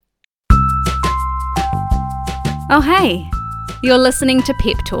Oh hey, you're listening to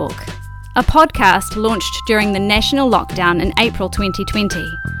Pep Talk, a podcast launched during the national lockdown in April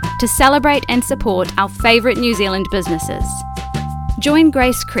 2020 to celebrate and support our favourite New Zealand businesses. Join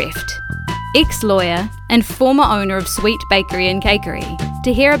Grace Kreft, ex-lawyer and former owner of Sweet Bakery and Cakery,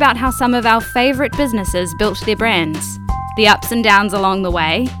 to hear about how some of our favourite businesses built their brands, the ups and downs along the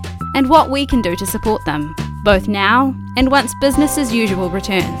way, and what we can do to support them, both now and once business as usual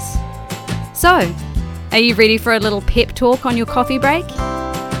returns. So, are you ready for a little pep talk on your coffee break?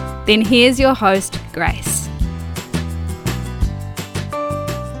 Then here's your host, Grace.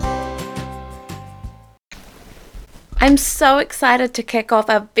 I'm so excited to kick off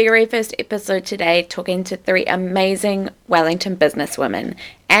our very first episode today talking to three amazing Wellington businesswomen,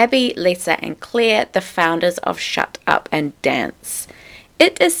 Abby, Lisa and Claire, the founders of Shut Up and Dance.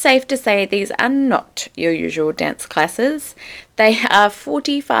 It is safe to say these are not your usual dance classes. They are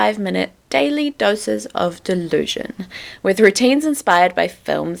 45-minute daily doses of delusion, with routines inspired by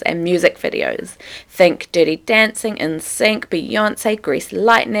films and music videos. Think Dirty Dancing, NSYNC, Beyonce, Grease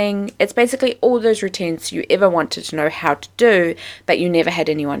Lightning. It's basically all those routines you ever wanted to know how to do, but you never had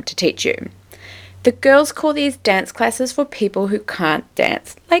anyone to teach you. The girls call these dance classes for people who can't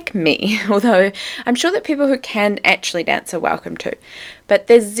dance, like me, although I'm sure that people who can actually dance are welcome too. But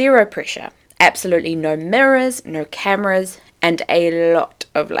there's zero pressure, absolutely no mirrors, no cameras, and a lot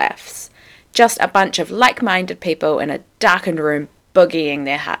of laughs. Just a bunch of like-minded people in a darkened room boogieing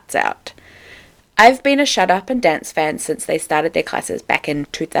their hearts out. I've been a Shut Up and Dance fan since they started their classes back in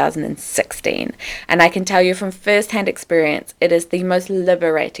 2016, and I can tell you from first-hand experience, it is the most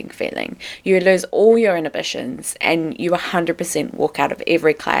liberating feeling. You lose all your inhibitions, and you 100% walk out of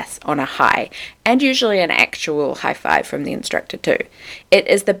every class on a high, and usually an actual high five from the instructor too. It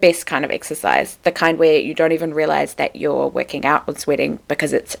is the best kind of exercise, the kind where you don't even realize that you're working out or sweating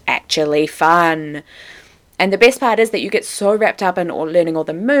because it's actually fun. And the best part is that you get so wrapped up in learning all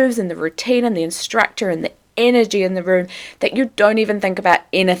the moves and the routine and the instructor and the energy in the room that you don't even think about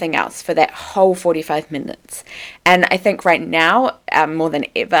anything else for that whole 45 minutes. And I think right now, more than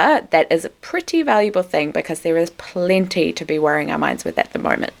ever, that is a pretty valuable thing because there is plenty to be worrying our minds with at the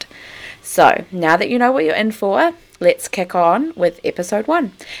moment. So now that you know what you're in for, let's kick on with episode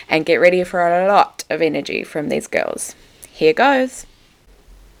 1 and get ready for a lot of energy from these girls. Here goes.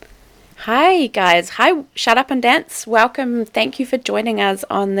 Hi guys, hi Shut Up and Dance, welcome, thank you for joining us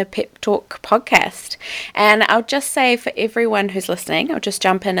on the Pep Talk podcast. And I'll just say for everyone who's listening, I'll just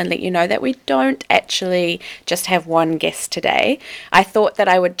jump in and let you know that we don't actually just have one guest today. I thought that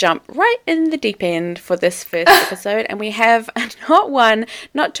I would jump right in the deep end for this first episode, and we have not one,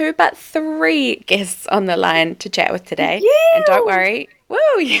 not two, but 3 guests on the line to chat with today. Yeah. And don't worry,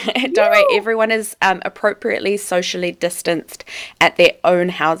 don't worry, everyone is appropriately socially distanced at their own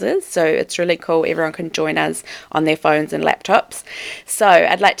houses, so it's really cool. Everyone can join us on their phones and laptops. So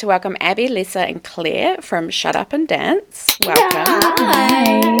I'd like to welcome Abby, Lisa and Claire from Shut Up and Dance. Welcome.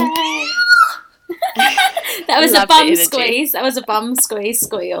 Hi. That was a bum squeeze. That was a bum squeeze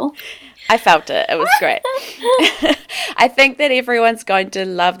squeal. I felt it. It was great. I think that everyone's going to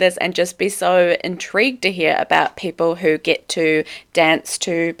love this and just be so intrigued to hear about people who get to dance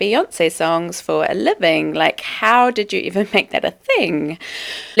to Beyonce songs for a living. Like, how did you even make that a thing?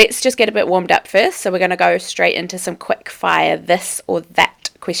 Let's just get a bit warmed up first. So we're going to go straight into some quick fire this or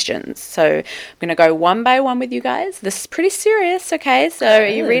that questions. So I'm going to go one by one with you guys. This is pretty serious, okay? So are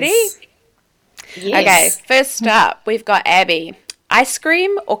you ready? Yes. Okay, first up, we've got Abby. Ice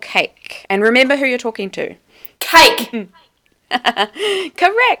cream or cake? And remember who you're talking to. Cake.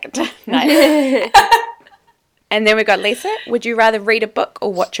 Correct. Nice. And then we got Lisa. Would you rather read a book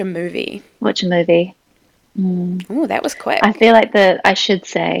or watch a movie? Watch a movie. Oh, that was quick. I feel like I should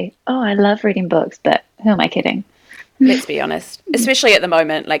say, I love reading books, but who am I kidding? Let's be honest. Especially at the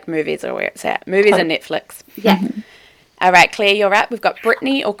moment, like movies are where it's at. Movies and Netflix. Yeah. All right, Claire, you're up. We've got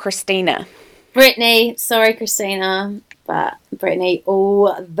Brittany or Christina. Brittany. Sorry, Christina. But Brittany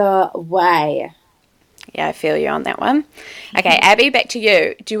all the way. Yeah, I feel you on that one. Okay, Abby, back to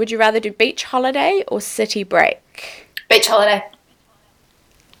you. Would you rather do beach holiday or city break? Beach holiday.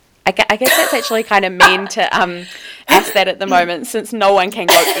 I guess that's actually kind of mean to ask that at the moment since no one can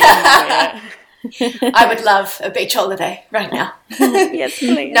go anywhere. I would love a beach holiday right now. Yes,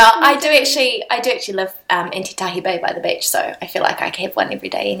 please. No, I do actually live in Te Tahi Bay by the beach, so I feel like I can have one every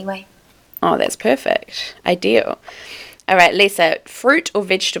day anyway. Oh, that's perfect. Ideal. All right, Lisa, fruit or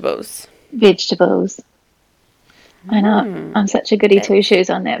vegetables? Vegetables. I know, I'm such a goody two-shoes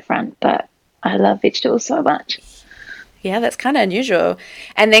on that front, but I love vegetables so much. Yeah, that's kind of unusual.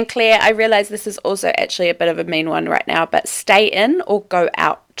 And then Claire, I realise this is also actually a bit of a mean one right now, but stay in or go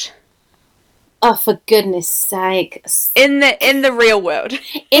out? Oh, for goodness sake. In the real world.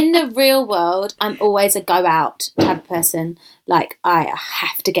 In the real world, I'm always a go out type of person. Like, I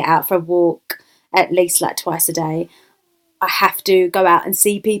have to get out for a walk at least like twice a day. I have to go out and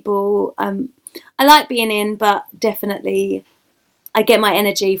see people. I like being in, but definitely I get my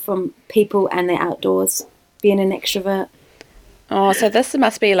energy from people and the outdoors, being an extrovert. Oh, so this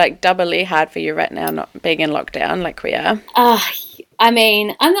must be like doubly hard for you right now, not being in lockdown like we are. I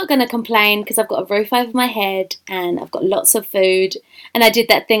mean, I'm not going to complain because I've got a roof over my head and I've got lots of food. And I did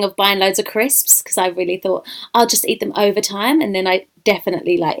that thing of buying loads of crisps because I really thought I'll just eat them over time. And then I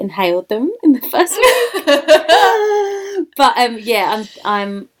definitely like inhaled them in the first week. But yeah,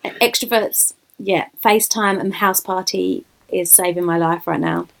 I'm extroverts. Yeah, FaceTime and house party is saving my life right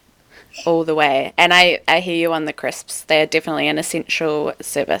now. All the way. And I hear you on the crisps. They're definitely an essential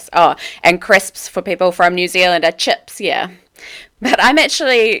service. Oh, and crisps for people from New Zealand are chips, yeah. But I'm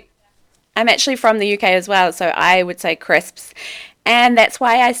actually from the UK as well, so I would say crisps. And that's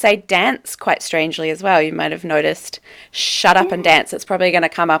why I say dance quite strangely as well. You might have noticed shut up and dance. It's probably going to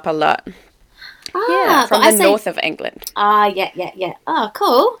come up a lot. Yeah, from the north of England. Yeah. Oh,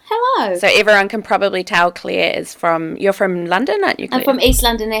 cool. Hello. So everyone can probably tell Claire is you're from London, aren't you, Claire? I'm from East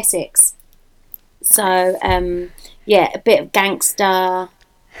London, Essex. So, yeah, a bit of gangster.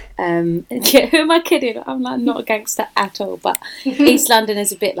 Yeah, who am I kidding? I'm like not a gangster at all, but East London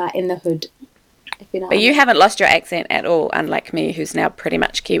is a bit like in the hood. If you know. But you haven't lost your accent at all, unlike me, who's now pretty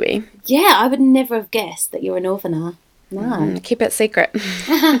much Kiwi. Yeah, I would never have guessed that you're a northerner. No. Keep it secret.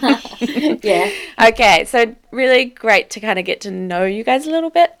 Yeah. Okay, so really great to kind of get to know you guys a little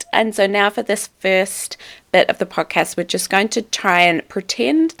bit. And so now for this first bit of the podcast, we're just going to try and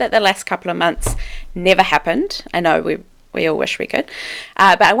pretend that the last couple of months never happened. I know we all wish we could.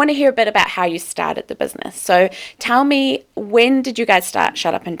 But I want to hear a bit about how you started the business. So tell me, when did you guys start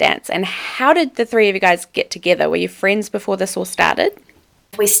Shut Up and Dance? And how did the three of you guys get together? Were you friends before this all started?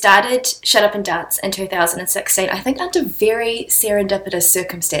 We started Shut Up and Dance in 2016, I think under very serendipitous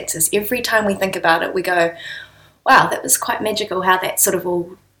circumstances. Every time we think about it, we go, wow, that was quite magical how that sort of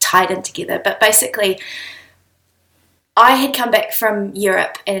all tied in together. But basically, I had come back from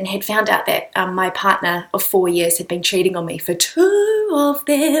Europe and had found out that my partner of 4 years had been cheating on me for 2 of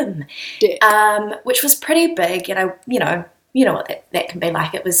them, which was pretty big. You know what that can be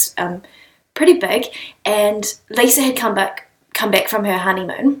like. It was pretty big. And Lisa had come back from her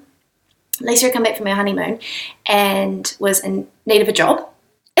honeymoon. Lisa had come back from her honeymoon and was in need of a job.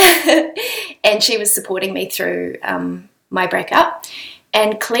 And she was supporting me through my breakup.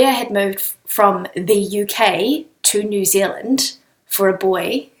 And Claire had moved from the UK to New Zealand for a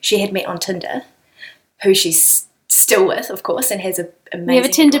boy she had met on Tinder, who she's still with, of course, and has an amazing... We have a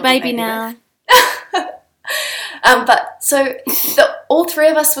Tinder baby now. But so all three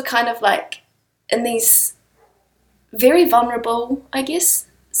of us were kind of like in these very vulnerable, I guess,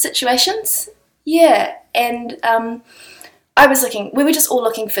 situations. Yeah, and we were just all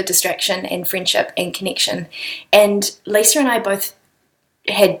looking for distraction and friendship and connection. And Lisa and I both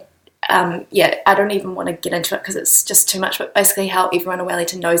had, I don't even want to get into it because it's just too much, but basically how everyone in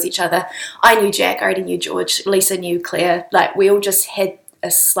Wellington knows each other. I knew Jack, I already knew George, Lisa knew Claire. Like, we all just had a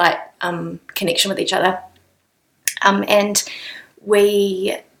slight connection with each other. And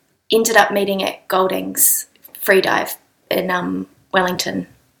we ended up meeting at Golding's Freedive in Wellington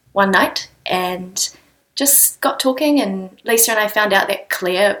one night and just got talking, and Lisa and I found out that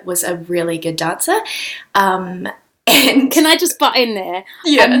Claire was a really good dancer. And can I just butt in there?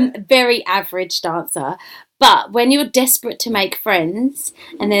 Yeah. I'm a very average dancer. But when you're desperate to make friends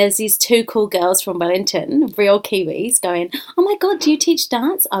and there's these 2 cool girls from Wellington, real Kiwis, going, oh my God, do you teach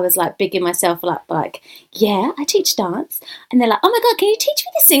dance? I was like bigging myself up like, yeah, I teach dance. And they're like, oh my God, can you teach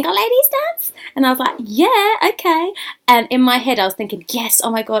me the single ladies dance? And I was like, yeah, okay. And in my head I was thinking, yes,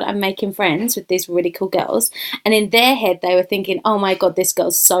 oh my God, I'm making friends with these really cool girls. And in their head they were thinking, oh my God, this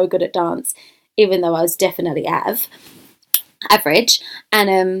girl's so good at dance, even though I was definitely average.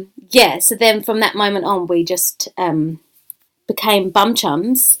 And so then from that moment on we just became bum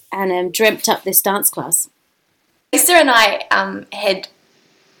chums and dreamt up this dance class. Lisa and I had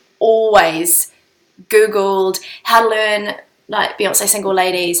always Googled how to learn like Beyonce single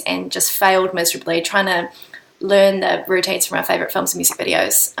ladies and just failed miserably trying to learn the routines from our favourite films and music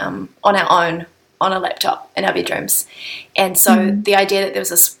videos on our own on a laptop in our bedrooms. And so the idea that there was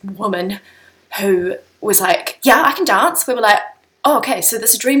this woman who was like, yeah, I can dance. We were like, oh, okay, so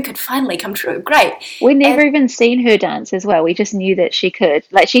this dream could finally come true. Great. We'd never even seen her dance as well. We just knew that she could.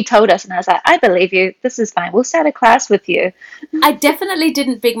 Like, she told us, and I was like, I believe you. This is fine. We'll start a class with you. I definitely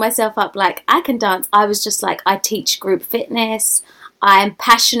didn't big myself up like, I can dance. I was just like, I teach group fitness. I'm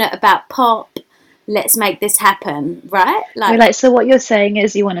passionate about pop. let's make this happen, right? We're like, so what you're saying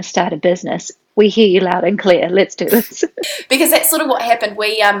is you want to start a business. We hear you loud and clear. Let's do this. Because that's sort of what happened.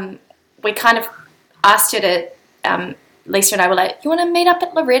 We kind of asked her to, Lisa and I were like, you want to meet up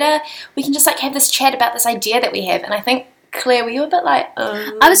at Loretta? We can just like have this chat about this idea that we have. And I think, Claire, were you a bit like,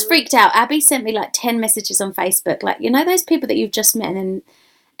 I was freaked out. Abby sent me like 10 messages on Facebook, like, you know those people that you've just met, and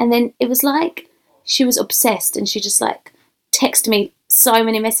then it was like she was obsessed, and she just like texted me so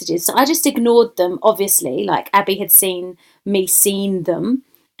many messages. So I just ignored them, obviously. Like Abby had seen me seeing them,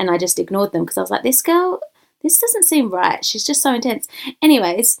 and I just ignored them because I was like, this girl, this doesn't seem right. She's just so intense.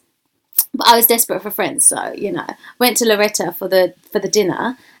 Anyways, but I was desperate for friends, so, you know, went to Loretta for the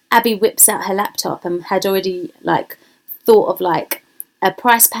dinner. Abby whips out her laptop and had already like thought of like a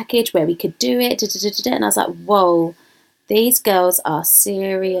price package where we could do it, and I was like, whoa, these girls are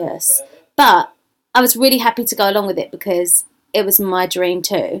serious. But I was really happy to go along with it because it was my dream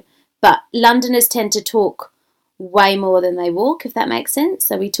too. But Londoners tend to talk way more than they walk, if that makes sense.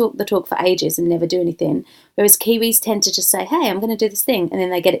 So we talk the talk for ages and never do anything, whereas Kiwis tend to just say, hey, I'm going to do this thing, and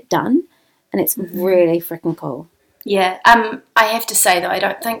then they get it done, and it's really freaking cool. Yeah, I have to say though, I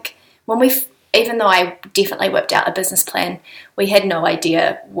don't think even though I definitely whipped out a business plan, we had no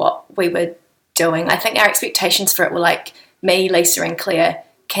idea what we were doing. I think our expectations for it were like, me, Lisa and Claire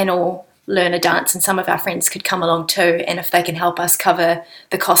can all learn a dance and some of our friends could come along too, and if they can help us cover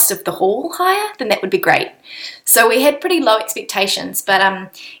the cost of the hall hire, then that would be great. So we had pretty low expectations, but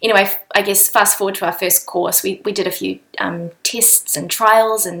anyway, I guess fast forward to our first course, we did a few tests and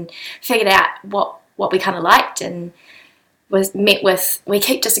trials and figured out what we kind of liked, and was met with, we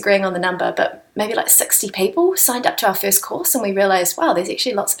keep disagreeing on the number, but maybe like 60 people signed up to our first course, and we realised, wow, there's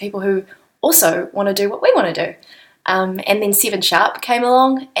actually lots of people who also want to do what we want to do. And then 7 Sharp came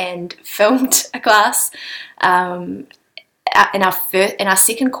along and filmed a class in our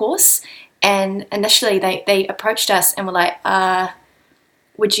second course, and initially they approached us and were like,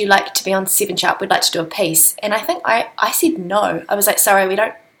 would you like to be on 7 Sharp? We'd like to do a piece. And I think I said no. I was like, sorry, we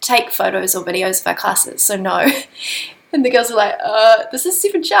don't take photos or videos of our classes, so no. And the girls were like, this is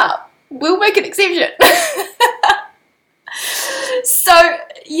 7 Sharp. We'll make an exception. So,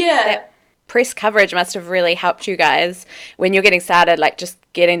 yeah. That press coverage must have really helped you guys when you're getting started, like just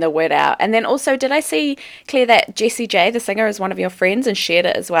getting the word out. And then also, did I see, Claire, that Jessie J, the singer, is one of your friends and shared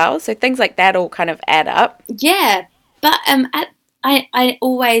it as well? So things like that all kind of add up. Yeah, but I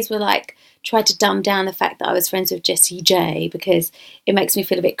always were like, tried to dumb down the fact that I was friends with Jessie J because it makes me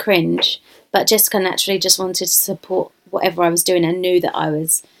feel a bit cringe. But Jessica naturally just wanted to support whatever I was doing and knew that I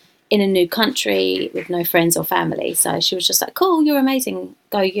was in a new country with no friends or family. So she was just like, cool, you're amazing,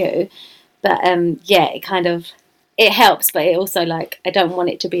 go you. But yeah, it helps, but it also like, I don't want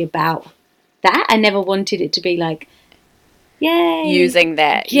it to be about that. I never wanted it to be like, yay. Using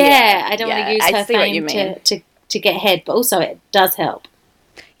that. Yeah, I don't want to use her fame to get ahead, but also it does help.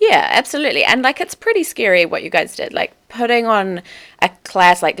 Yeah, absolutely. And like, it's pretty scary what you guys did, like putting on a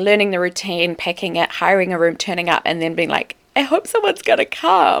class, like learning the routine, packing it, hiring a room, turning up, and then being like, I hope someone's going to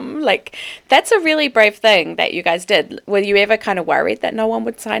come. Like, that's a really brave thing that you guys did. Were you ever kind of worried that no one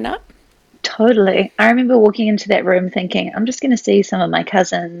would sign up? Totally. I remember walking into that room thinking, I'm just going to see some of my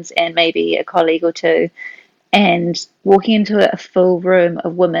cousins and maybe a colleague or two, and walking into a full room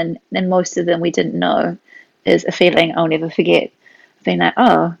of women, and most of them we didn't know, is a feeling I'll never forget. Being like,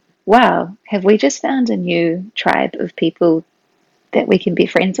 oh, wow, have we just found a new tribe of people that we can be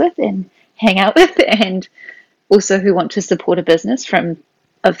friends with and hang out with, and also who want to support a business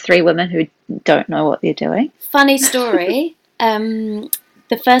of 3 women who don't know what they're doing. Funny story.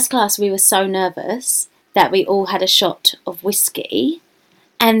 The first class, we were so nervous that we all had a shot of whiskey,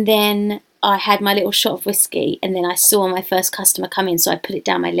 and then I had my little shot of whiskey, and then I saw my first customer come in, so I put it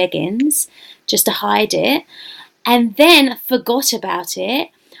down my leggings just to hide it, and then forgot about it.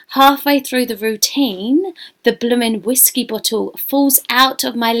 Halfway through the routine, the bloomin' whiskey bottle falls out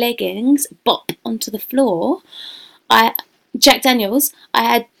of my leggings, bop, onto the floor. Jack Daniels, I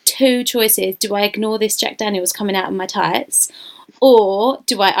had 2 choices. Do I ignore this Jack Daniels coming out of my tights, or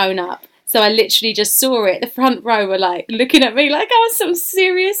do I own up? So I literally just saw it. The front row were like looking at me like I was some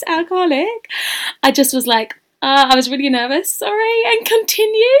serious alcoholic. I just was like, I was really nervous, sorry, and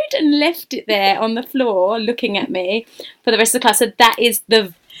continued and left it there on the floor looking at me for the rest of the class. So that is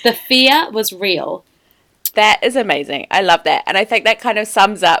the fear was real. That is amazing. I love that. And I think that kind of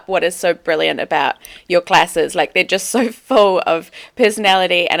sums up what is so brilliant about your classes. Like, they're just so full of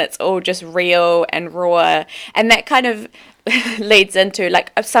personality and it's all just real and raw. And that kind of leads into,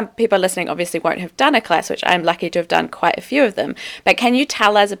 like, some people listening obviously won't have done a class, which I'm lucky to have done quite a few of them. But can you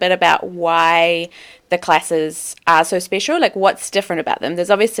tell us a bit about why the classes are so special? Like, what's different about them? There's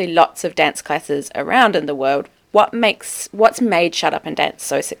obviously lots of dance classes around in the world. What's made Shut Up and Dance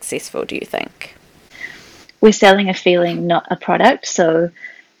so successful, do you think? We're selling a feeling, not a product. So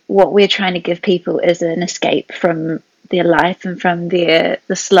what we're trying to give people is an escape from their life and from the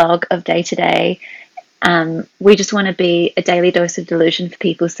slog of day to day. We just want to be a daily dose of delusion for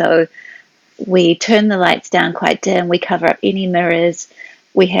people. So we turn the lights down quite dim. We cover up any mirrors.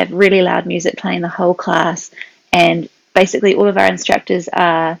 We have really loud music playing the whole class. And basically all of our instructors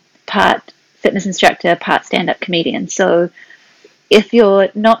are part fitness instructor, part stand-up comedian. So if you're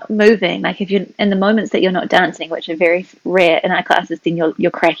not moving, like if you're in the moments that you're not dancing, which are very rare in our classes, then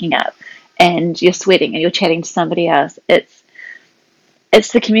you're cracking up and you're sweating and you're chatting to somebody else. It's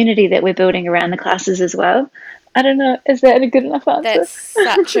the community that we're building around the classes as well. I don't know, is that a good enough answer? That's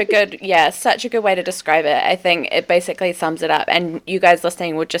such a good way to describe it. I think it basically sums it up, and you guys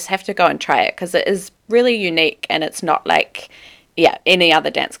listening would just have to go and try it because it is really unique and it's not like any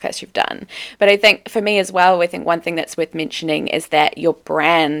other dance class you've done. But I think for me as well, I think one thing that's worth mentioning is that your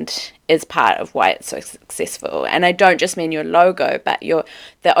brand is part of why it's so successful. And I don't just mean your logo, but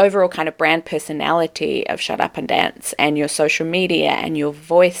the overall kind of brand personality of Shut Up and Dance, and your social media and your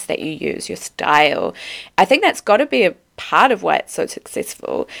voice that you use, your style. I think that's got to be a part of why it's so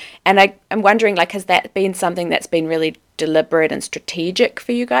successful. And I'm wondering, like, has that been something that's been really deliberate and strategic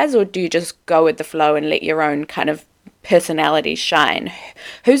for you guys, or do you just go with the flow and let your own kind of personality shine?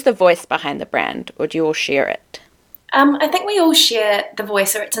 Who's the voice behind the brand, or do you all share it? I think we all share the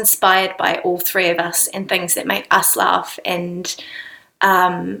voice, or it's inspired by all three of us and things that make us laugh. And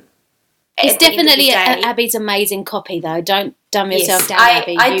it's definitely Abby's amazing copy, though. Don't dumb yourself down,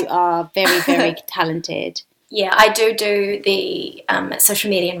 Abby. You are very, very talented. Yeah, I do the social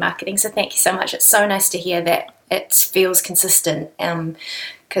media and marketing, so thank you so much. It's so nice to hear that it feels consistent,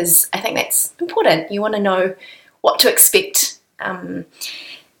 because I think that's important. You want to know what to expect.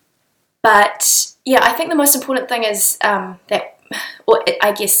 But yeah, I think the most important thing is I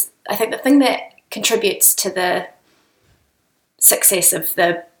think the thing that contributes to the success of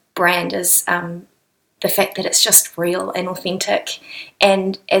the brand is the fact that it's just real and authentic.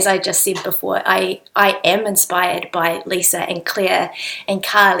 And as I just said before, I am inspired by Lisa and Claire and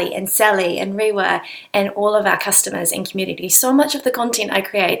Carly and Sally and Rewa and all of our customers and community. So much of the content I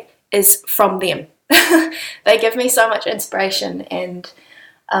create is from them. They give me so much inspiration, and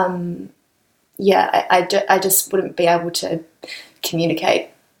I just wouldn't be able to communicate.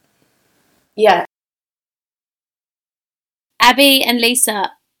 Yeah. Abby and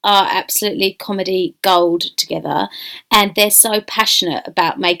Lisa are absolutely comedy gold together, and they're so passionate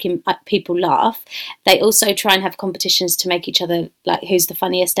about making people laugh. They also try and have competitions to make each other, like, who's the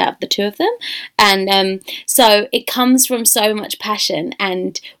funniest out of the two of them. And so it comes from so much passion.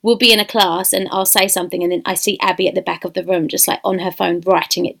 And we'll be in a class and I'll say something, and then I see Abby at the back of the room just like on her phone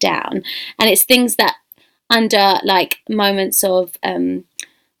writing it down. And it's things that under like moments of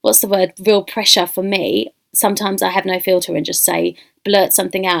real pressure for me, sometimes I have no filter and just blurt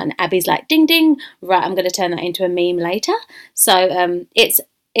something out, and Abby's like, ding ding, right, I'm going to turn that into a meme later. So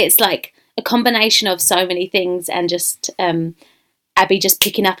it's like a combination of so many things, and just Abby just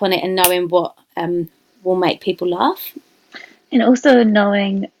picking up on it and knowing what will make people laugh. And also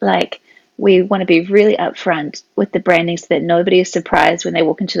knowing, like, we want to be really upfront with the branding so that nobody is surprised when they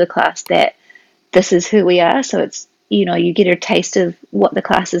walk into the class that this is who we are. So it's, you get a taste of what the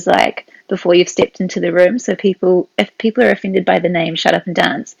class is like before you've stepped into the room. So if people are offended by the name Shut Up and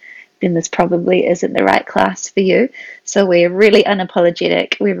Dance, then this probably isn't the right class for you. So we're really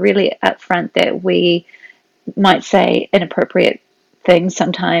unapologetic. We're really upfront that we might say inappropriate things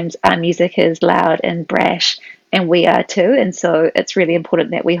sometimes. Our music is loud and brash, and we are too. And so it's really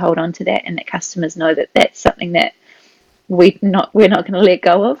important that we hold on to that, and that customers know that that's something that we're not going to let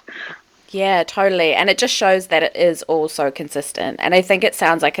go of. Yeah, totally. And it just shows that it is all so consistent. And I think it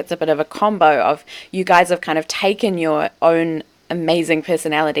sounds like it's a bit of a combo of you guys have kind of taken your own amazing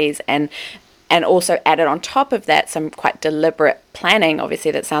personalities and also added on top of that some quite deliberate planning.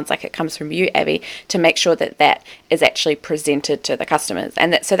 Obviously, that sounds like it comes from you, Abby, to make sure that that is actually presented to the customers.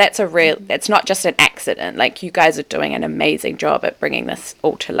 And so that's it's not just an accident. Like, you guys are doing an amazing job at bringing this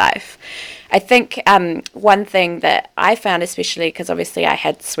all to life. I think one thing that I found, especially because obviously I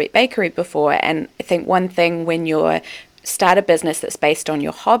had Sweet Bakery before, and I think one thing when you're start a business that's based on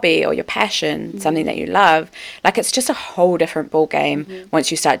your hobby or your passion, something that you love, like it's just a whole different ball game once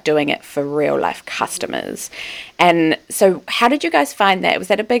you start doing it for real life customers. And so how did you guys find that? Was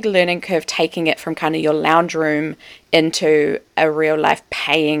that a big learning curve, taking it from kind of your lounge room into a real life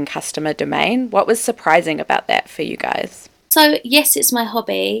paying customer domain? What was surprising about that for you guys? So yes, it's my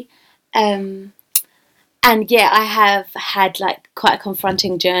hobby. And yeah, I have had like quite a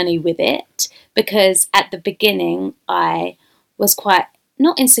confronting journey with it, because at the beginning I was quite,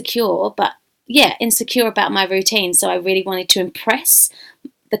 not insecure, but yeah, insecure about my routine. So I really wanted to impress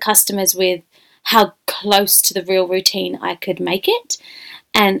the customers with how close to the real routine I could make it.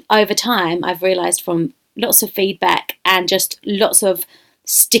 And over time, I've realised from lots of feedback and just lots of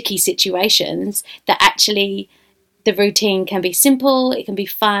sticky situations that actually the routine can be simple, it can be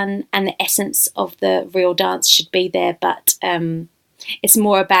fun, and the essence of the real dance should be there. But it's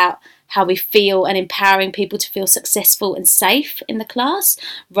more about how we feel and empowering people to feel successful and safe in the class,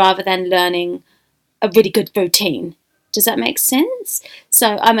 rather than learning a really good routine. Does that make sense?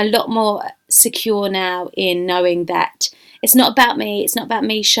 So I'm a lot more secure now in knowing that it's not about me. It's not about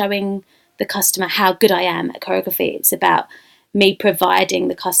me showing the customer how good I am at choreography. It's about me providing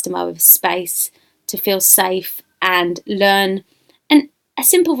the customer with space to feel safe and learn a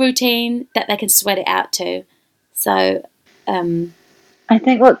simple routine that they can sweat it out to. So I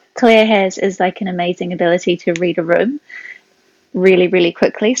think what Claire has is like an amazing ability to read a room really, really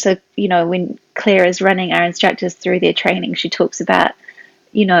quickly. So, you know, when Claire is running our instructors through their training, she talks about,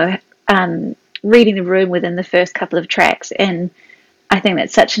 you know, reading the room within the first couple of tracks. And I think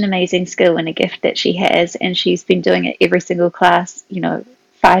that's such an amazing skill and a gift that she has. And she's been doing it every single class, you know,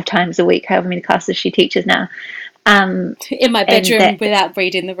 5 times a week, however many classes she teaches now. In my bedroom without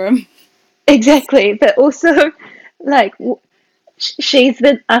reading the room. Exactly. But also, like, she's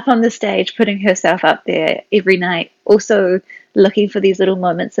been up on the stage, putting herself up there every night, also looking for these little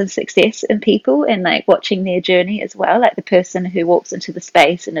moments of success in people and like watching their journey as well. Like the person who walks into the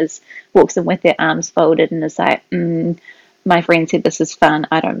space and walks in with their arms folded and is like, my friend said this is fun.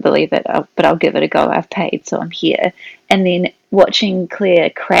 I don't believe it, but I'll give it a go. I've paid, so I'm here. And then watching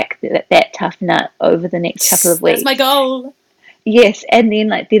Claire crack that tough nut over the next couple of weeks. That's my goal. Yes, and then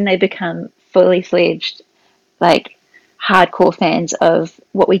they become fully fledged, like hardcore fans of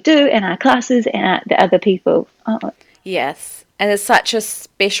what we do and our classes and the other people. Oh. Yes. And it's such a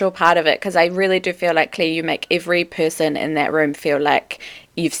special part of it, because I really do feel like, Claire, you make every person in that room feel like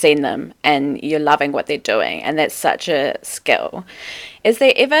you've seen them and you're loving what they're doing. And that's such a skill. Is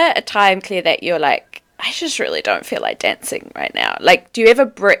there ever a time, Claire, that you're like, I just really don't feel like dancing right now? Like, do you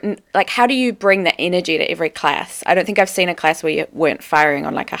ever how do you bring that energy to every class? I don't think I've seen a class where you weren't firing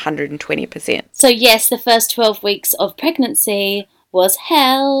on like 120%. So yes, the first 12 weeks of pregnancy was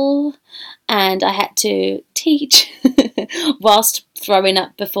hell, and I had to teach whilst throwing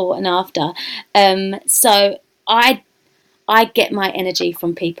up before and after. So I get my energy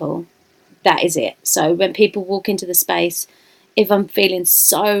from people. That is it. So when people walk into the space, if I'm feeling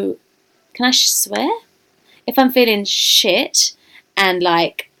can I swear? If I'm feeling shit and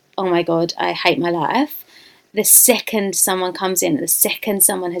like, oh my God, I hate my life, the second someone comes in, the second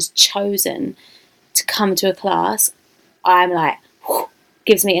someone has chosen to come to a class, I'm like, whew,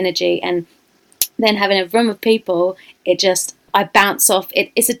 gives me energy. And then having a room of people, I bounce off.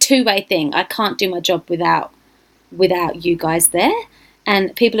 It's a two-way thing. I can't do my job without you guys there.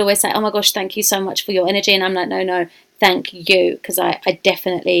 And people always say, oh my gosh, thank you so much for your energy. And I'm like, no, thank you, because I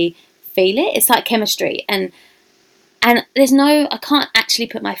definitely feel it. It's like chemistry. And I can't actually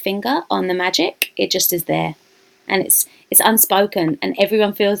put my finger on the magic. It just is there. And it's unspoken and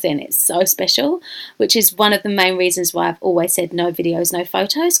everyone feels it. And it's so special, which is one of the main reasons why I've always said no videos, no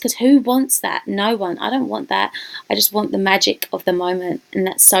photos, because who wants that? No one. I don't want that. I just want the magic of the moment. And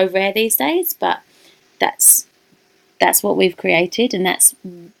that's so rare these days, but that's what we've created. And that's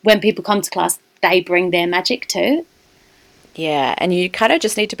when people come to class, they bring their magic too. Yeah, and you kind of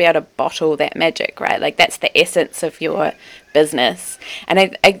just need to be able to bottle that magic, right? Like that's the essence of your business. And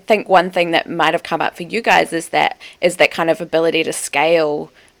I think one thing that might have come up for you guys is that kind of ability to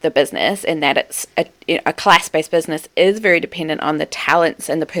scale the business, in that it's a class-based business is very dependent on the talents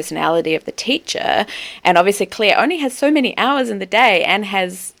and the personality of the teacher. And obviously Claire only has so many hours in the day and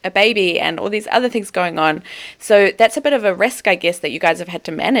has a baby and all these other things going on. So that's a bit of a risk, I guess, that you guys have had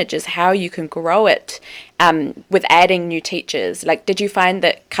to manage, is how you can grow it with adding new teachers. Like, did you find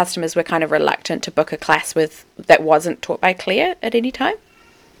that customers were kind of reluctant to book a class that wasn't taught by Claire at any time?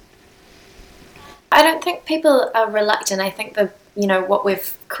 I don't think people are reluctant. I think what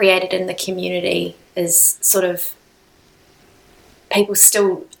we've created in the community is sort of people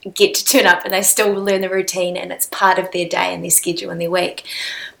still get to turn up and they still learn the routine and it's part of their day and their schedule and their week.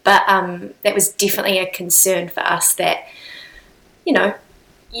 But that was definitely a concern for us that, you know,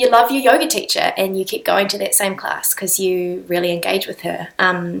 you love your yoga teacher and you keep going to that same class because you really engage with her.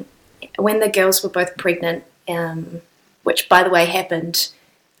 When the girls were both pregnant, which, by the way, happened,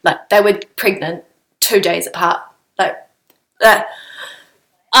 like, they were pregnant 2 days apart. Like,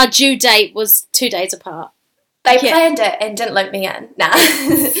 our due date was 2 days apart. They planned it and didn't loop me in. Nah.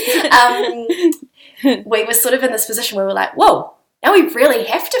 We were sort of in this position where we were like, whoa, now we really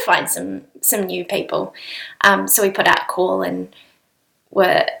have to find some new people. So we put out a call and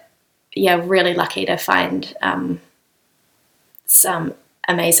were really lucky to find some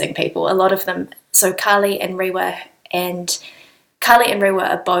amazing people. A lot of them. So Carly and Rewa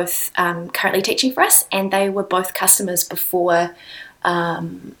are both currently teaching for us, and they were both customers before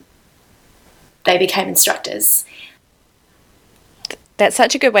they became instructors. That's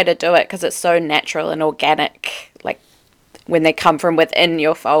such a good way to do it because it's so natural and organic, like when they come from within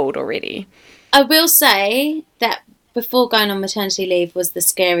your fold already. I will say that before going on maternity leave was the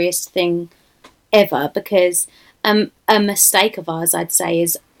scariest thing ever, because a mistake of ours, I'd say,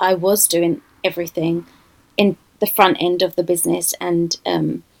 is I was doing everything in the front end of the business, and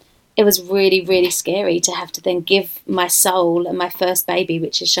it was really, really scary to have to then give my soul and my first baby,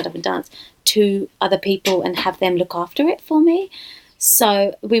 which is Shut Up and Dance, to other people and have them look after it for me.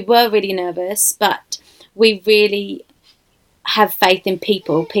 So we were really nervous, but we really have faith in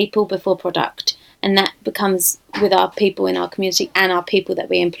people before product, and that becomes with our people in our community and our people that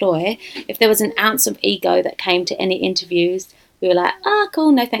we employ. If there was an ounce of ego that came to any interviews, we were like,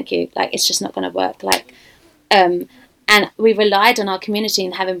 cool, no thank you, like, it's just not going to work. Like, and we relied on our community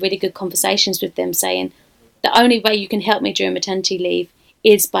and having really good conversations with them, saying the only way you can help me during maternity leave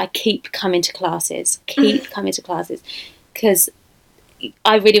is by keep coming to classes, because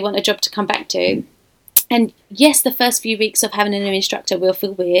I really want a job to come back to. And yes, the first few weeks of having a new instructor will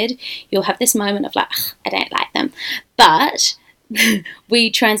feel weird. You'll have this moment of like, I don't like them. But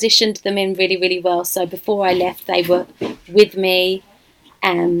we transitioned them in really, really well. So before I left, they were with me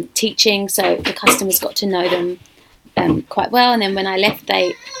teaching, so the customers got to know them quite well. And then when I left,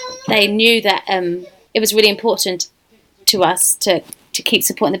 they knew that it was really important to us to keep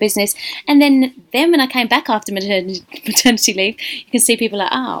supporting the business. And then when I came back after maternity leave, you can see people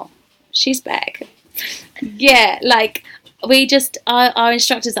like, oh, she's back. Yeah, like, we just, our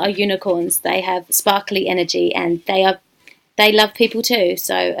instructors are unicorns. They have sparkly energy and they love people too.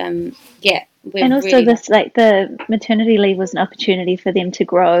 So and also really the maternity leave was an opportunity for them to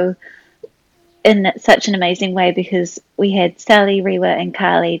grow in such an amazing way, because we had Sally, Rewa and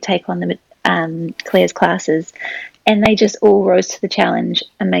Carly take on the Claire's classes, and they just all rose to the challenge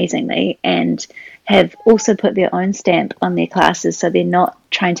amazingly and have also put their own stamp on their classes. So they're not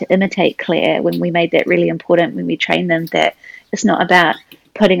trying to imitate Claire. When we made that really important, when we trained them, that it's not about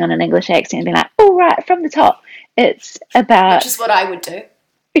putting on an English accent and being like, oh, right, from the top. It's about... Which is what I would do.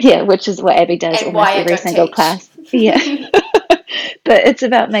 Yeah, which is what Abby does and almost every single class. Yeah. But it's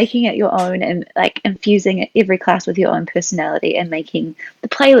about making it your own and like infusing every class with your own personality and making the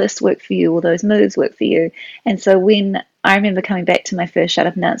playlist work for you or those moves work for you. And so when I remember coming back to my first Shut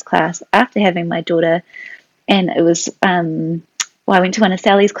Up and Dance class after having my daughter, and it was, I went to one of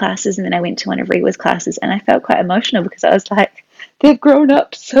Sally's classes and then I went to one of Rewa's classes, and I felt quite emotional because I was like, they've grown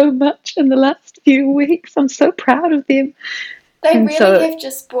up so much in the last few weeks. I'm so proud of them. They really have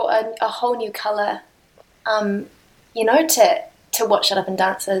just brought a whole new colour, to what Shut Up and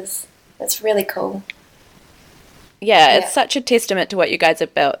Dance is. It's really cool. Yeah, it's such a testament to what you guys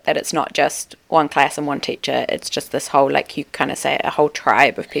have built, that it's not just one class and one teacher. It's just this whole, like you kind of say, a whole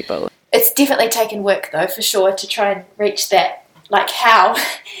tribe of people. It's definitely taken work, though, for sure, to try and reach that. Like, how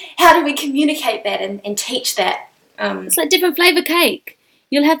do we communicate that and teach that? It's like different flavour cake.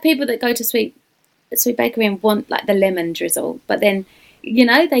 You'll have people that go to Sweet Bakery and want, like, the lemon drizzle, but then,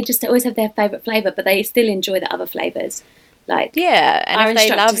 they just always have their favourite flavour, but they still enjoy the other flavours. Like, yeah, and if they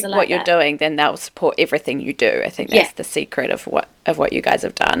love like what you're doing, then they'll support everything you do. I think that's the secret of what you guys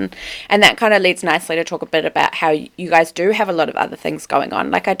have done. And that kind of leads nicely to talk a bit about how you guys do have a lot of other things going on.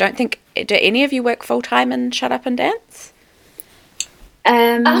 Like, I don't think, do any of you work full-time in Shut Up and Dance?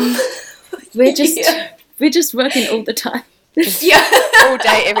 We're just working all the time. All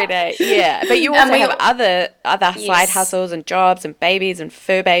day, every day. Yeah, but you also have other side hustles and jobs and babies and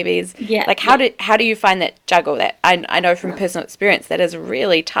fur babies. Yeah. Like, how do you find that juggle? That I know from personal experience that is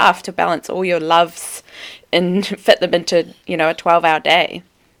really tough to balance all your loves and fit them into a 12-hour day.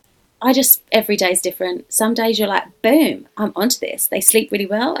 Every day's different. Some days you're like, boom, I'm onto this. They sleep really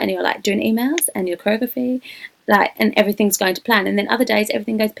well, and you're like doing emails and your choreography. like, and everything's going to plan. And then other days,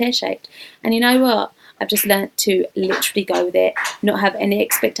 everything goes pear-shaped. And you know what? I've just learnt to literally go with it, not have any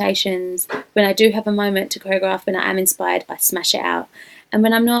expectations. When I do have a moment to choreograph, when I am inspired, I smash it out. And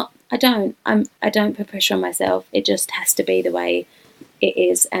when I'm not, I don't. I don't put pressure on myself. It just has to be the way it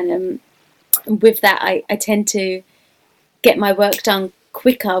is. And with that, I tend to get my work done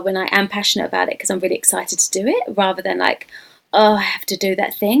quicker when I am passionate about it, because I'm really excited to do it, rather than like, oh, I have to do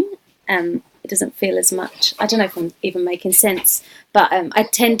that thing. It doesn't feel as much. I don't know if I'm even making sense, but I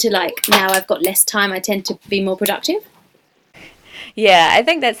tend to, like, now I've got less time, I tend to be more productive. Yeah, I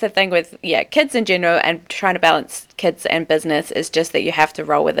think that's the thing with kids in general, and trying to balance kids and business is just that you have to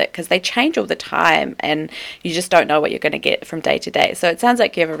roll with it, because they change all the time and you just don't know what you're going to get from day to day. So it sounds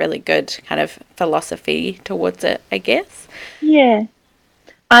like you have a really good kind of philosophy towards it, I guess. Yeah.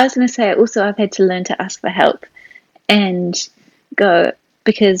 I was going to say also I've had to learn to ask for help and go,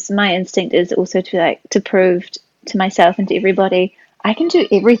 because my instinct is also to prove to myself and to everybody I can do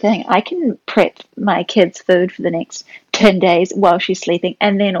everything. I can prep my kids' food for the next 10 days while she's sleeping,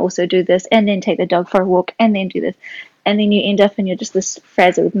 and then also do this, and then take the dog for a walk, and then do this. And then you end up and you're just this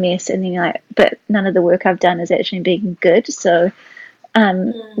frazzled mess, and then you're like, but none of the work I've done is actually being good. So,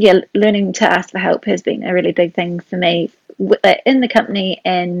 learning to ask for help has been a really big thing for me in the company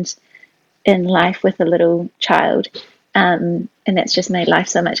and in life with a little child. And that's just made life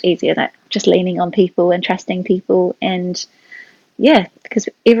so much easier, like just leaning on people and trusting people. And because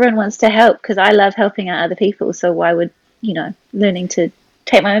everyone wants to help, because I love helping out other people. So why would, learning to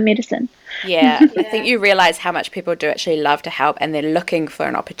take my own medicine. Yeah, I think you realize how much people do actually love to help, and they're looking for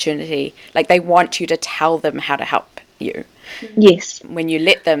an opportunity. Like, they want you to tell them how to help you. Yes. When you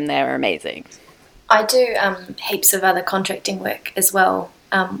let them, they're amazing. I do heaps of other contracting work as well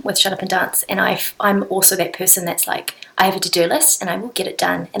with Shut Up and Dance, and I'm also that person that's like, I have a to-do list and I will get it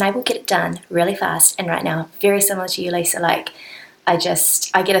done, and I will get it done really fast. And right now, very similar to you, Lisa, like I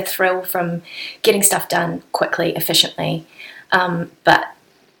get a thrill from getting stuff done quickly, efficiently, but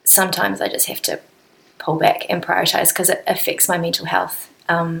sometimes I just have to pull back and prioritize, because it affects my mental health,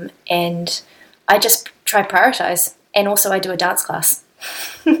 and I just try prioritize. And also I do a dance class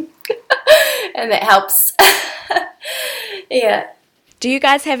and that helps. Yeah. Do you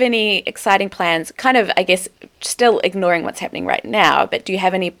guys have any exciting plans, kind of, I guess, still ignoring what's happening right now, but do you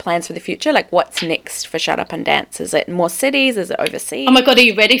have any plans for the future? Like, what's next for Shut Up and Dance? Is it more cities? Is it overseas? Oh my God, are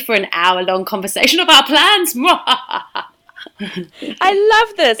you ready for an hour-long conversation about plans? I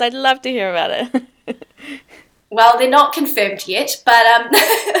love this. I'd love to hear about it. Well, they're not confirmed yet, but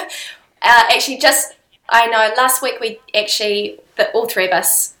actually I know last week all three of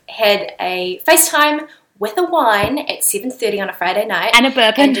us had a FaceTime with a wine at 7:30 on a Friday night. And a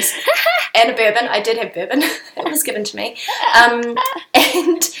bourbon. And a bourbon. I did have bourbon. That was given to me.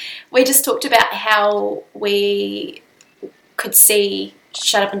 And we just talked about how we could see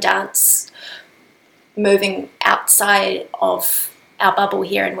Shut Up and Dance moving outside of our bubble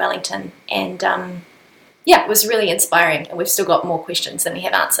here in Wellington. And it was really inspiring. And we've still got more questions than we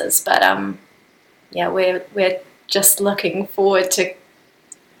have answers. But we're just looking forward to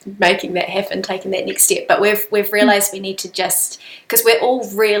making that happen, taking that next step. But we've realized we need to because we're all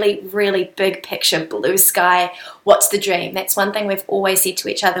really, really big picture, blue sky, what's the dream? That's one thing we've always said to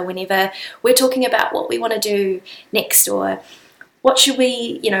each other whenever we're talking about what we want to do next, or what should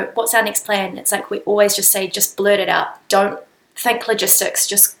we, what's our next plan? It's like we always just say, just blurt it out. Don't think logistics,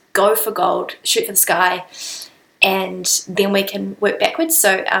 just go for gold, shoot for the sky, and then we can work backwards.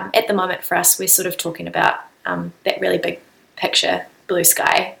 So at the moment for us, we're sort of talking about that really big picture, blue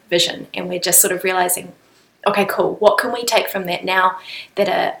sky vision, and we're just sort of realizing, okay, cool, what can we take from that now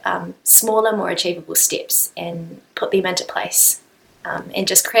that are smaller, more achievable steps, and put them into place, and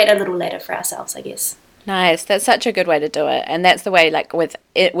just create a little ladder for ourselves, I guess. Nice. That's such a good way to do it. And that's the way, like,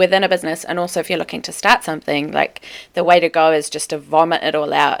 within a business, and also if you're looking to start something, like, the way to go is just to vomit it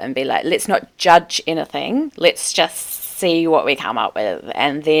all out and be like, let's not judge anything, let's just see what we come up with,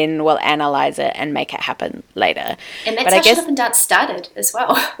 and then we'll analyze it and make it happen later. And that's how Shut Up and Dance started as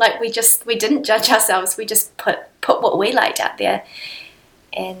well. Like, we didn't judge ourselves, we just put what we liked out there,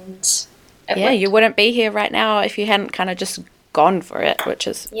 and you wouldn't be here right now if you hadn't kind of just gone for it, which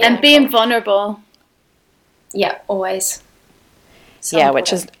is and being vulnerable. Yeah, always. So important.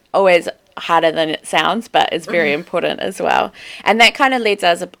 Which is always harder than it sounds, but it's very important as well. And that kind of leads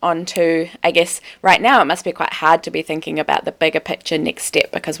us on to, I guess, right now it must be quite hard to be thinking about the bigger picture next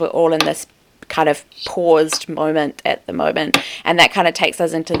step, because we're all in this kind of paused moment at the moment. And that kind of takes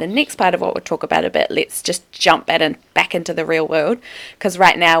us into the next part of what we'll talk about a bit. Let's just jump back into the real world, because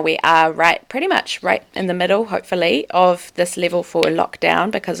right now we are pretty much right in the middle, hopefully, of this level 4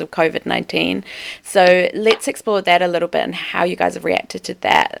 lockdown because of COVID-19. So let's explore that a little bit and how you guys have reacted to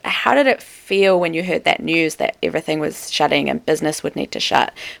that. How did it feel when you heard that news that everything was shutting and business would need to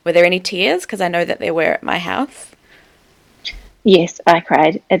shut? Were there any tears? Because I know that there were at my house. Yes, I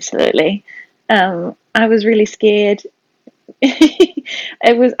cried, absolutely. I was really scared.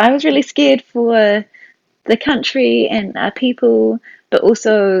 I was really scared for the country and our people, but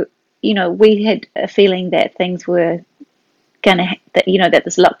also, we had a feeling that things were that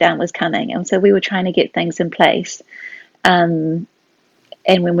this lockdown was coming, and so we were trying to get things in place. And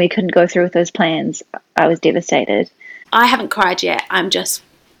when we couldn't go through with those plans, I was devastated. I haven't cried yet. I'm just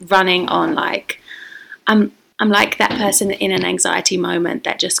running on I'm like that person in an anxiety moment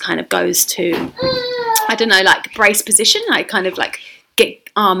that just kind of goes to, I don't know, like brace position. I kind of like get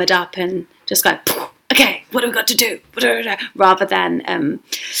armoured up and just go, okay, what do we got to do? Rather than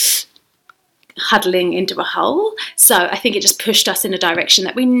huddling into a hole. So I think it just pushed us in a direction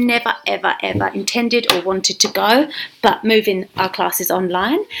that we never, ever, ever intended or wanted to go. But moving our classes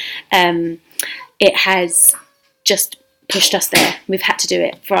online, it has just pushed us there. We've had to do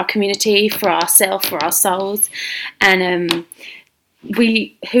it for our community, for ourselves, for our souls, and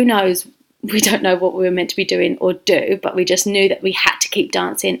who knows, we don't know what we were meant to be doing or do, but we just knew that we had to keep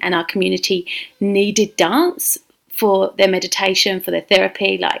dancing, and our community needed dance for their meditation, for their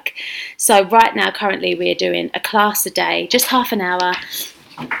therapy. So right now, currently, we are doing a class a day, just half an hour.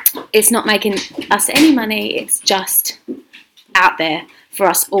 It's not making us any money. It's just out there for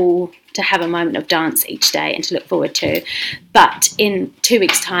us all to have a moment of dance each day and to look forward to. But in 2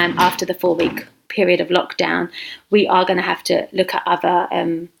 weeks' time, after the 4-week period of lockdown, we are going to have to look at other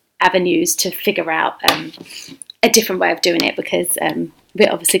avenues to figure out a different way of doing it, because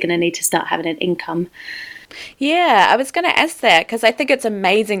we're obviously going to need to start having an income. Yeah, I was going to ask that, because I think it's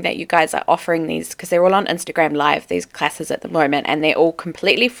amazing that you guys are offering these, because they're all on Instagram Live, these classes at the moment, and they're all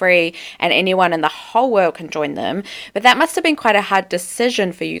completely free and anyone in the whole world can join them. But that must have been quite a hard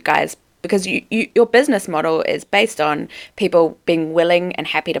decision for you guys, because your business model is based on people being willing and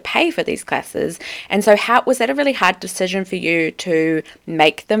happy to pay for these classes. And so was that a really hard decision for you to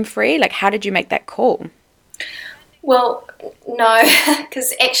make them free? How did you make that call? Well, no,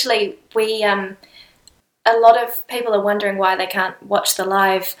 because actually a lot of people are wondering why they can't watch the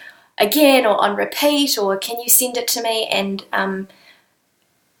live again or on repeat, or can you send it to me? And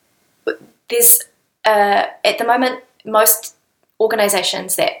there's at the moment, most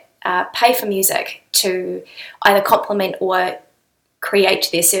organisations that pay for music to either complement or create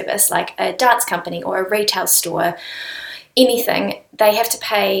their service, like a dance company or a retail store, anything, they have to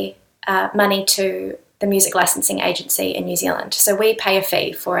pay money to the music licensing agency in New Zealand. So we pay a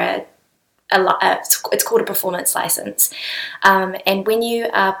fee for it's called a performance license. And when you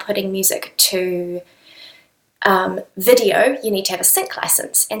are putting music to video, you need to have a sync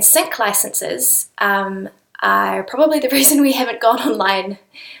license. And sync licenses are probably the reason we haven't gone online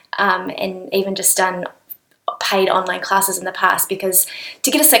and even just done paid online classes in the past, because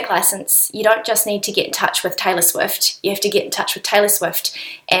to get a sync license, you don't just need to get in touch with Taylor Swift. You have to get in touch with Taylor Swift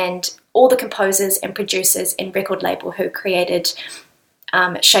and all the composers and producers and record label who created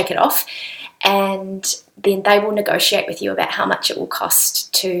Shake It Off, and then they will negotiate with you about how much it will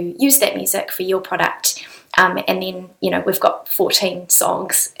cost to use that music for your product. And then, we've got 14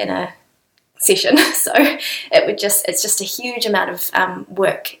 songs in a session, so it's just a huge amount of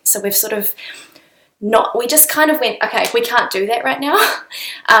work. So we just kind of went, okay, we can't do that right now.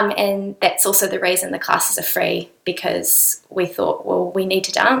 And that's also the reason the classes are free, because we thought, well, we need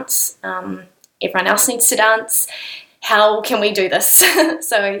to dance. Everyone else needs to dance. How can we do this?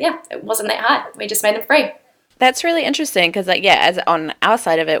 So yeah, it wasn't that hard. We just made them free. That's really interesting, because as on our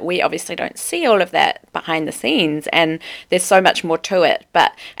side of it, we obviously don't see all of that behind the scenes, and there's so much more to it.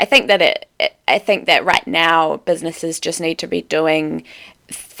 But I think that right now businesses just need to be doing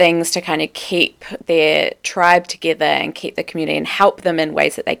things to kind of keep their tribe together and keep the community and help them in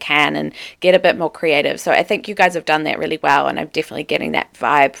ways that they can and get a bit more creative. So I think you guys have done that really well, and I'm definitely getting that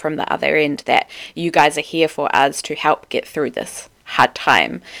vibe from the other end that you guys are here for us to help get through this hard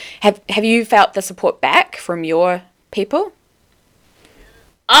time. Have you felt the support back from your people?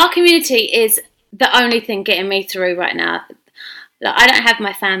 Our community is the only thing getting me through right now. I don't have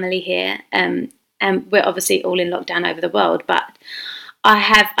my family here, and we're obviously all in lockdown over the world, but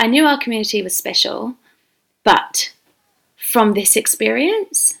I knew our community was special, but from this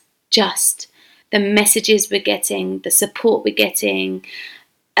experience, just the messages we're getting, the support we're getting,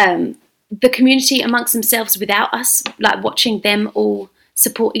 the community amongst themselves without us, like watching them all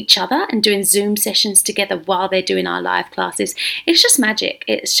support each other and doing Zoom sessions together while they're doing our live classes. It's just magic.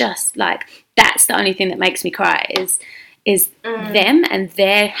 It's just like, that's the only thing that makes me cry is them and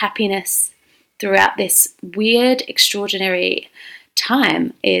their happiness throughout this weird, extraordinary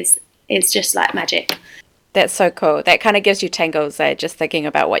time is just like magic. That's so cool. That kind of gives you tingles, just thinking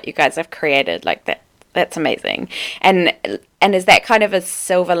about what you guys have created. Like that's amazing. And is that kind of a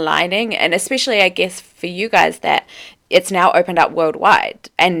silver lining? And especially, I guess, for you guys, that it's now opened up worldwide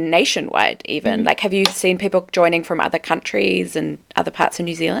and nationwide even. Like, have you seen people joining from other countries and other parts of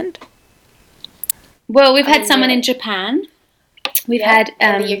New Zealand? Well, we've had someone in Japan. We've had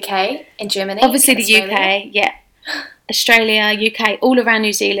in the UK, in Germany. Obviously the UK, yeah. Australia, UK, all around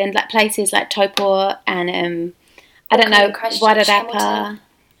New Zealand, like places like Taupo and I don't know, Wairarapa.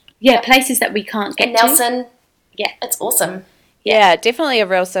 Yeah, places that we can't get to. Nelson. Yeah. It's awesome. Yeah, definitely a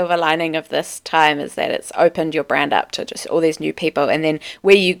real silver lining of this time is that it's opened your brand up to just all these new people, and then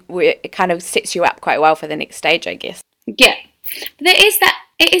where it kind of sets you up quite well for the next stage, I guess. Yeah. But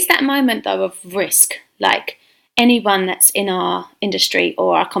it is that moment though of risk. Like anyone that's in our industry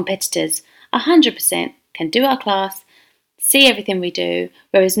or our competitors 100% can do our class, see everything we do,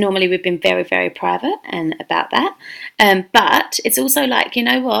 whereas normally we've been very, very private and about that. But it's also like, you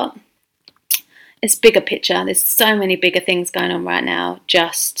know what? It's bigger picture. There's so many bigger things going on right now.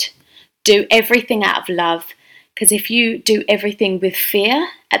 Just do everything out of love. Because if you do everything with fear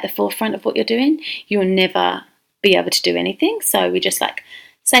at the forefront of what you're doing, you'll never be able to do anything. So we just like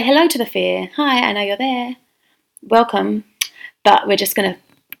say hello to the fear. Hi, I know you're there. Welcome. But we're just going to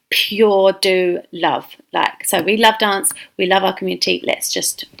pure do love. Like, so we love dance. We love our community. Let's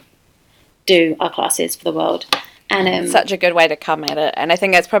just do our classes for the world. And such a good way to come at it, and I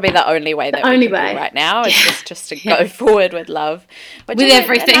think that's probably the only way that we can do right now is just to go forward with love, with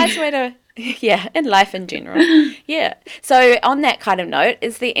everything. A nice way to, in life in general. Yeah. So on that kind of note,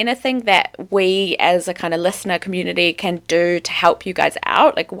 is there anything that we as a kind of listener community can do to help you guys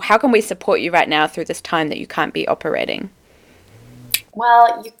out? Like, how can we support you right now through this time that you can't be operating?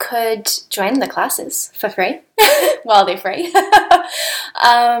 Well, you could join the classes for free while they're free.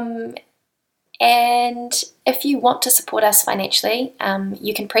 And if you want to support us financially,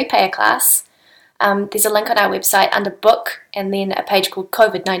 you can prepay a class. There's a link on our website under book and then a page called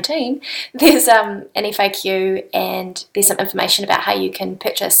COVID-19. There's an FAQ and there's some information about how you can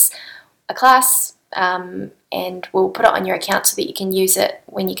purchase a class, and we'll put it on your account so that you can use it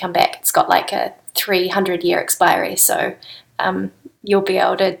when you come back. It's got like a 300-year expiry, so you'll be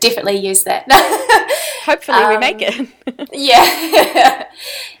able to definitely use that. Hopefully we make it. Yeah.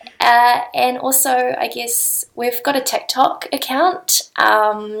 And also, I guess we've got a TikTok account.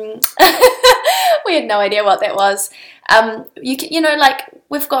 We had no idea what that was.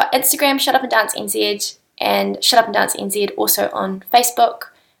 We've got Instagram, Shut Up and Dance NZ, and Shut Up and Dance NZ also on Facebook.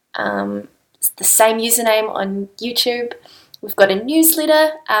 It's the same username on YouTube. We've got a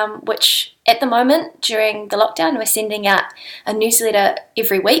newsletter, which at the moment, during the lockdown, we're sending out a newsletter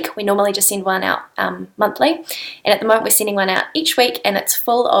every week. We normally just send one out monthly. And at the moment, we're sending one out each week, and it's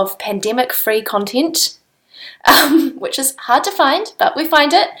full of pandemic-free content, which is hard to find, but we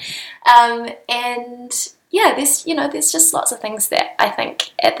find it. There's just lots of things that I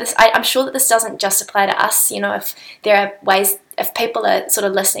think I'm sure that this doesn't just apply to us. If there are ways, if people are sort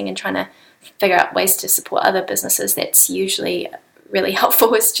of listening and trying to figure out ways to support other businesses, that's usually really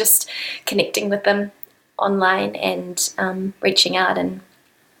helpful, is just connecting with them online and reaching out. And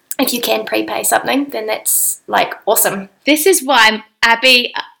if you can prepay something, then that's like awesome. This is why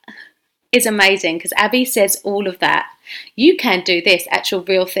Abby is amazing, because Abby says all of that. You can do this, actual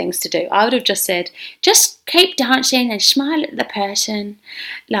real things to do. I would have just said, just keep dancing and smile at the person.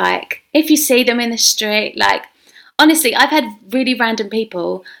 Like, if you see them in the street, like, honestly, I've had really random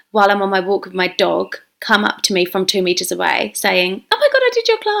people while I'm on my walk with my dog come up to me from 2 meters away saying, oh my God, I did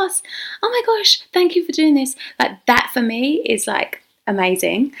your class. Oh my gosh, thank you for doing this. Like, that for me is like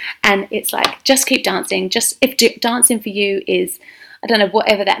amazing. And it's like, just keep dancing. Just if dancing for you is, I don't know,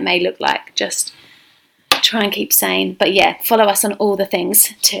 whatever that may look like, just try and keep sane. But yeah, follow us on all the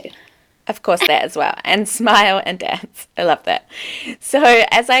things too. Of course, that as well. And smile and dance. I love that. So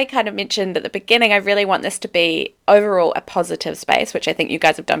as I kind of mentioned at the beginning, I really want this to be overall a positive space, which I think you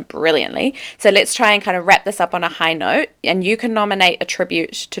guys have done brilliantly. So let's try and kind of wrap this up on a high note. And you can nominate a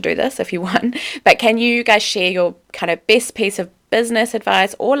tribute to do this if you want. But can you guys share your kind of best piece of business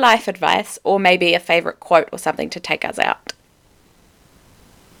advice or life advice, or maybe a favorite quote or something to take us out?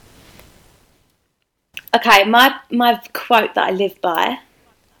 Okay, my quote that I live by,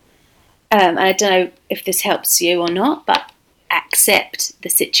 and I don't know if this helps you or not, but act accept the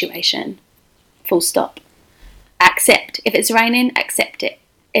situation. Full stop. Accept. If it's raining, accept it.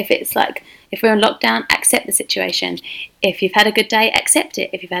 If we're in lockdown, accept the situation. If you've had a good day, accept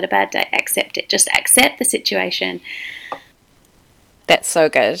it. If you've had a bad day, accept it. Just accept the situation. That's so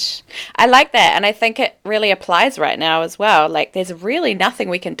good. I like that, and I think it really applies right now as well. Like, there's really nothing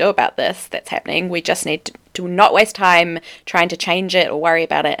we can do about this that's happening. We just need to not waste time trying to change it or worry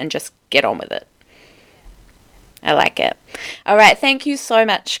about it and just get on with it. I like it. All right. Thank you so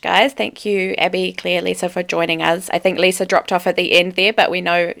much, guys. Thank you, Abby, Claire, Lisa, for joining us. I think Lisa dropped off at the end there, but we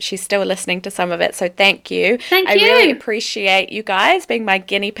know she's still listening to some of it. So thank you. Thank you. I really appreciate you guys being my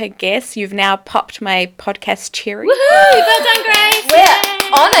guinea pig guests. You've now popped my podcast cherry. Woohoo! Well done, Grace. We're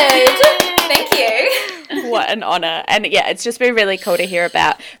honoured. Thank you. What an honour. And yeah, it's just been really cool to hear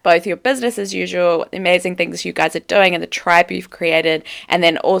about both your business as usual, the amazing things you guys are doing and the tribe you've created, and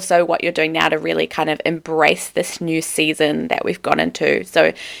then also what you're doing now to really kind of embrace this new season that we've gone into.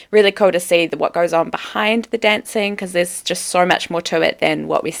 So really cool to see what goes on behind the dancing, because there's just so much more to it than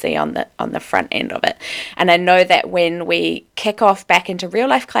what we see on the front end of it. And I know that when we kick off back into real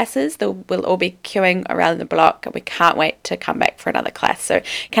life classes, we'll all be queuing around the block, and we can't wait to come back for another class. So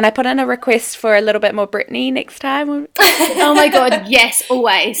can I put in a request for a little bit more Brittany next time? Oh my God, yes,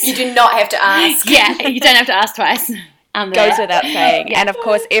 always. You do not have to ask. Yeah, you don't have to ask twice. Goes without saying. Yeah. And of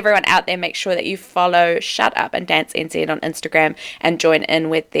course, everyone out there, make sure that you follow Shut Up and Dance NZ on Instagram and join in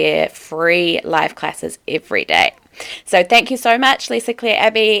with their free live classes every day. So thank you so much, Lisa, Claire,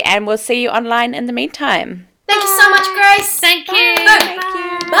 Abby, and we'll see you online in the meantime. Thank you so much, Grace. Thank you. Thank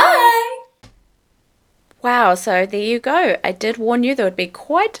you. Bye. Wow, so there you go. I did warn you there would be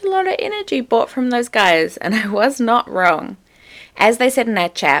quite a lot of energy bought from those guys, and I was not wrong. As they said in our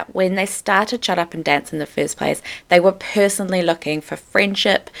chat, when they started Shut Up and Dance in the first place, they were personally looking for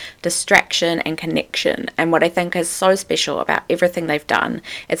friendship, distraction, and connection. And what I think is so special about everything they've done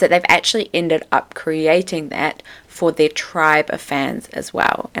is that they've actually ended up creating that for their tribe of fans as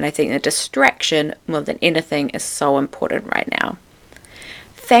well. And I think the distraction, more than anything, is so important right now.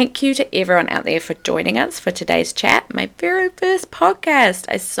 Thank you to everyone out there for joining us for today's chat, my very first podcast.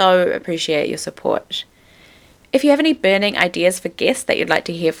 I so appreciate your support. If you have any burning ideas for guests that you'd like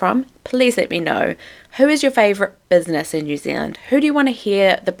to hear from, please let me know. Who is your favourite business in New Zealand? Who do you want to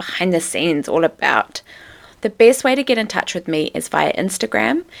hear the behind the scenes all about? The best way to get in touch with me is via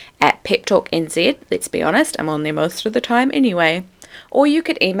Instagram at PepTalkNZ. Let's be honest, I'm on there most of the time anyway. Or you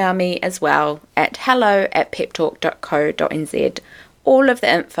could email me as well at hello@peptalk.co.nz. All of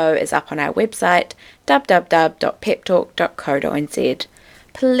the info is up on our website, www.peptalk.co.nz.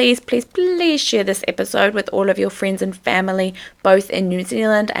 Please, please, please share this episode with all of your friends and family, both in New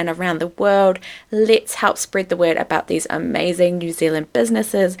Zealand and around the world. Let's help spread the word about these amazing New Zealand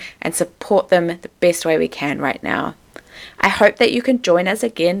businesses and support them the best way we can right now. I hope that you can join us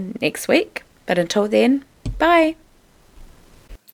again next week. But until then, bye.